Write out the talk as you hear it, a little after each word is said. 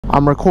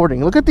I'm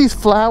recording. Look at these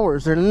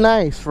flowers, they're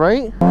nice,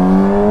 right?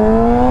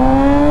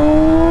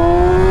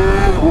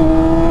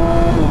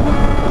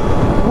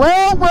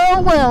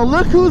 Well,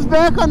 look who's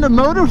back on the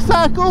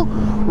motorcycle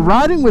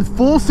riding with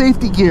full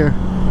safety gear.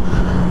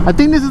 I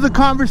think this is a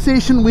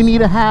conversation we need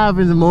to have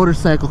in the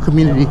motorcycle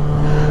community.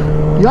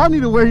 Y'all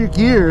need to wear your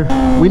gear.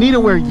 We need to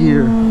wear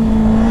gear.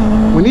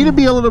 We need to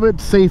be a little bit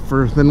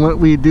safer than what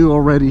we do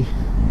already.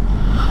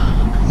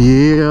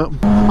 Yeah.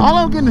 All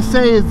I'm gonna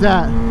say is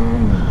that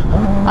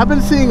I've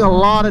been seeing a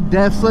lot of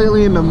deaths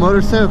lately in the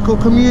motorcycle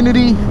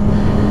community,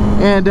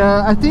 and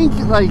I think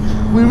like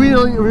we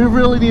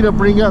really need to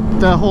bring up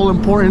the whole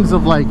importance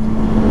of like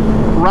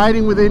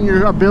riding within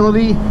your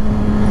ability,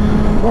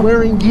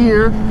 wearing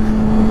gear.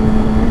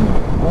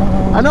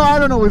 I know I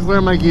don't always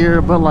wear my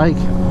gear, but like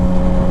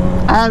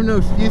I have no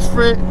excuse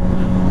for it.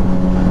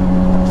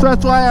 So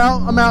that's why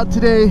I'm out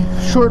today.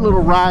 Short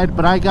little ride,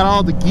 but I got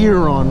all the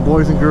gear on,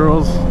 boys and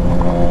girls.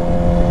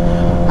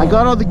 I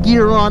got all the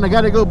gear on. I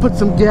gotta go put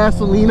some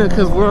gasolina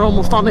because we're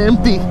almost on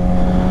empty.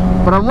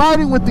 But I'm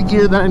riding with the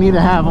gear that I need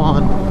to have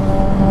on.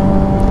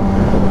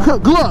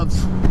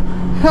 Gloves,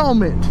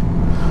 helmet.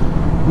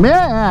 May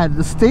I add,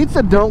 the states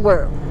that don't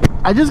wear...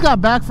 I just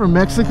got back from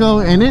Mexico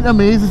and it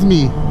amazes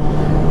me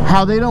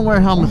how they don't wear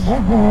helmets.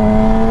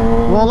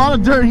 Well, a lot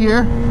of dirt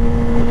here.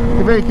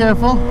 Be very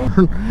careful.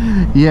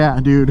 Yeah,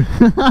 dude.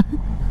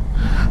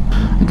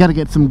 I gotta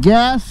get some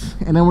gas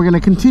and then we're gonna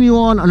continue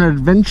on an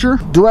adventure.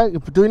 Do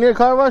we need a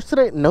car wash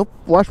today? Nope.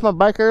 Washed my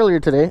bike earlier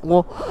today.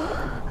 Well,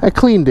 I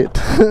cleaned it.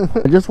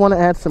 I just want to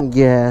add some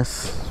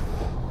gas.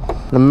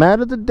 No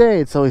matter the day,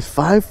 it's always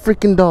 $5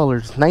 freaking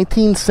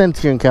 19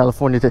 cents here in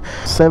California today.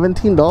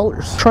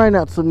 $17. Trying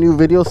out some new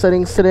video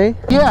settings today.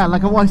 Yeah,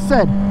 like I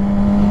said,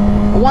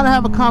 I want to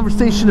have a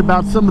conversation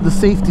about some of the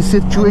safety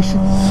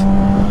situations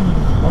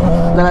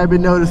that I've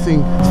been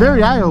noticing. It's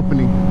very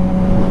eye-opening.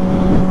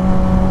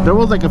 There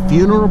was like a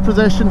funeral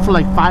procession for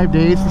like 5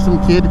 days for some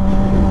kid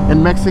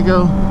in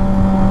Mexico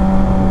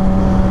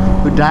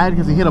who died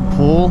because he hit a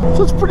pole.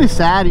 So it's pretty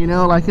sad, you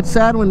know, like it's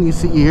sad when you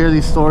hear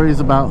these stories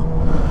about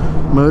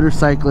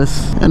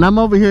motorcyclists, and I'm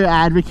over here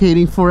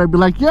advocating for it. Be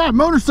like, yeah,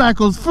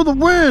 motorcycles for the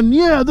win,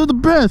 yeah, they're the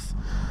best.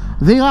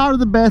 They are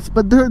the best,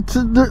 but they're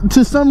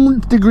to some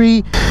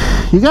degree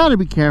you gotta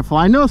be careful.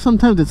 I know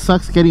sometimes it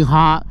sucks getting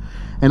hot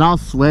and all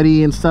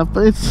sweaty and stuff,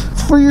 but it's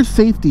for your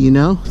safety, you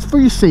know. It's for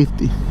your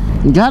safety.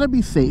 You gotta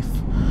be safe.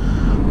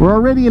 We're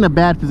already in a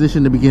bad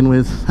position to begin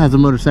with as a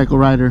motorcycle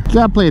rider. You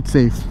gotta play it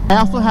safe. I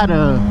also had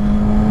a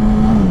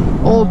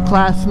old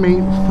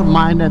classmate of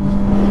mine that,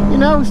 you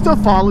know, we still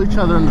follow each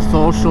other on the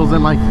socials,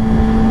 and like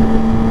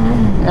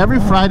every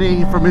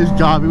Friday from his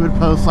job he would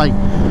post like,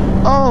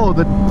 oh,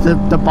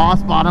 the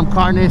boss bottom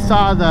carne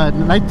asada.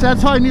 Like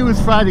that's how I knew it was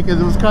Friday, because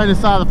it was carne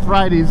asada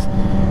Fridays,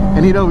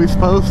 and he'd always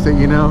post it,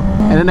 you know.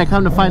 And then I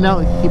come to find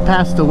out he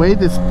passed away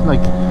this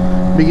like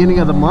beginning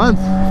of the month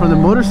from the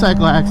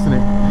motorcycle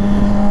accident.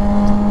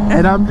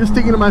 And I'm just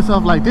thinking to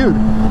myself like, dude,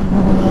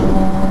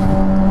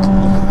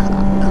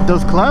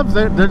 those clubs,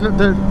 they're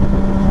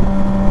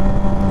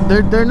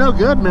no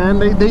good, man.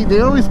 They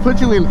always put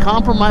you in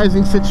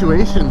compromising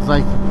situations.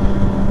 Like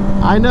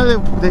I know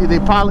that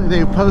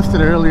they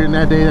posted earlier in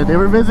that day that they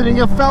were visiting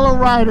a fellow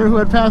rider who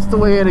had passed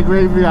away at a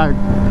graveyard.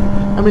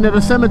 I mean, at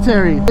a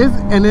cemetery.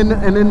 And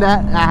then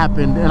that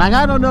happened. And like,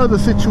 I don't know the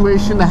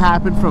situation that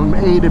happened from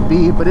A to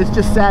B, but it's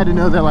just sad to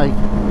know that, like,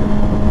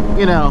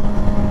 you know,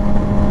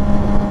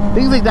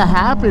 things like that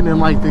happen, and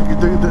like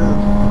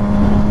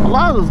a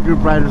lot of those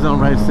group riders don't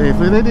ride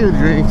safely. They do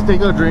drinks, they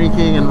go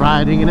drinking and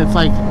riding, and it's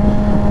like,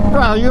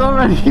 bro, you're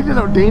already in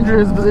a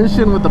dangerous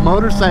position with the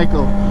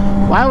motorcycle.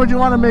 Why would you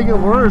want to make it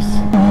worse?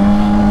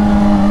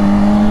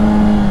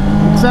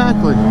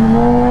 Exactly.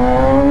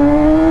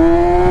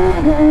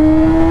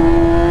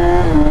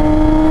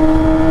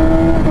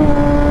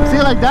 See,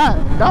 like that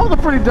was a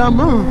pretty dumb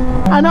move.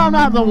 I know I'm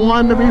not the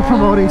one to be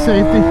promoting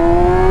safety.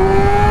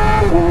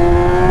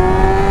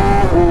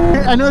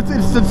 I know it's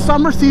the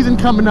summer season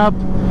coming up.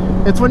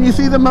 It's when you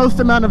see the most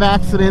amount of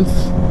accidents.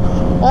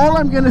 All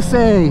I'm gonna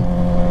say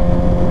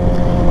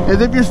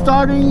is, if you're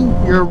starting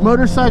your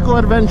motorcycle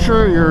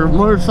adventure, your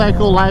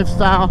motorcycle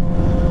lifestyle,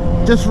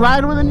 just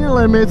ride within your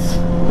limits.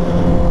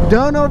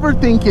 Don't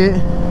overthink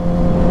it.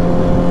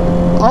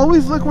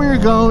 Always look where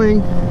you're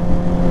going,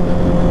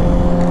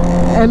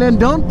 and then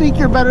don't think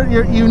you're better,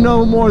 you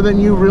know more than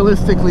you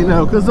realistically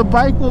know, because the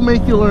bike will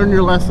make you learn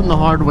your lesson the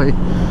hard way.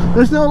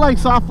 There's no like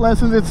soft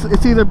lessons.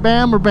 It's either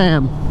bam or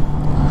bam.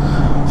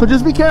 So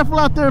just be careful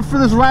out there for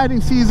this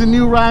riding season.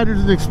 New riders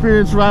and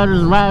experienced riders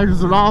and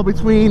riders and all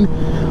between,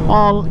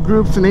 all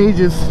groups and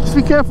ages. Just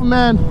be careful,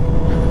 man.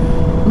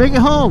 Make it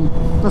home.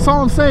 That's all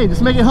I'm saying.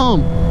 Just make it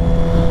home.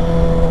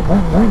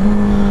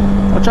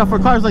 Watch out for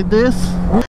cars like this.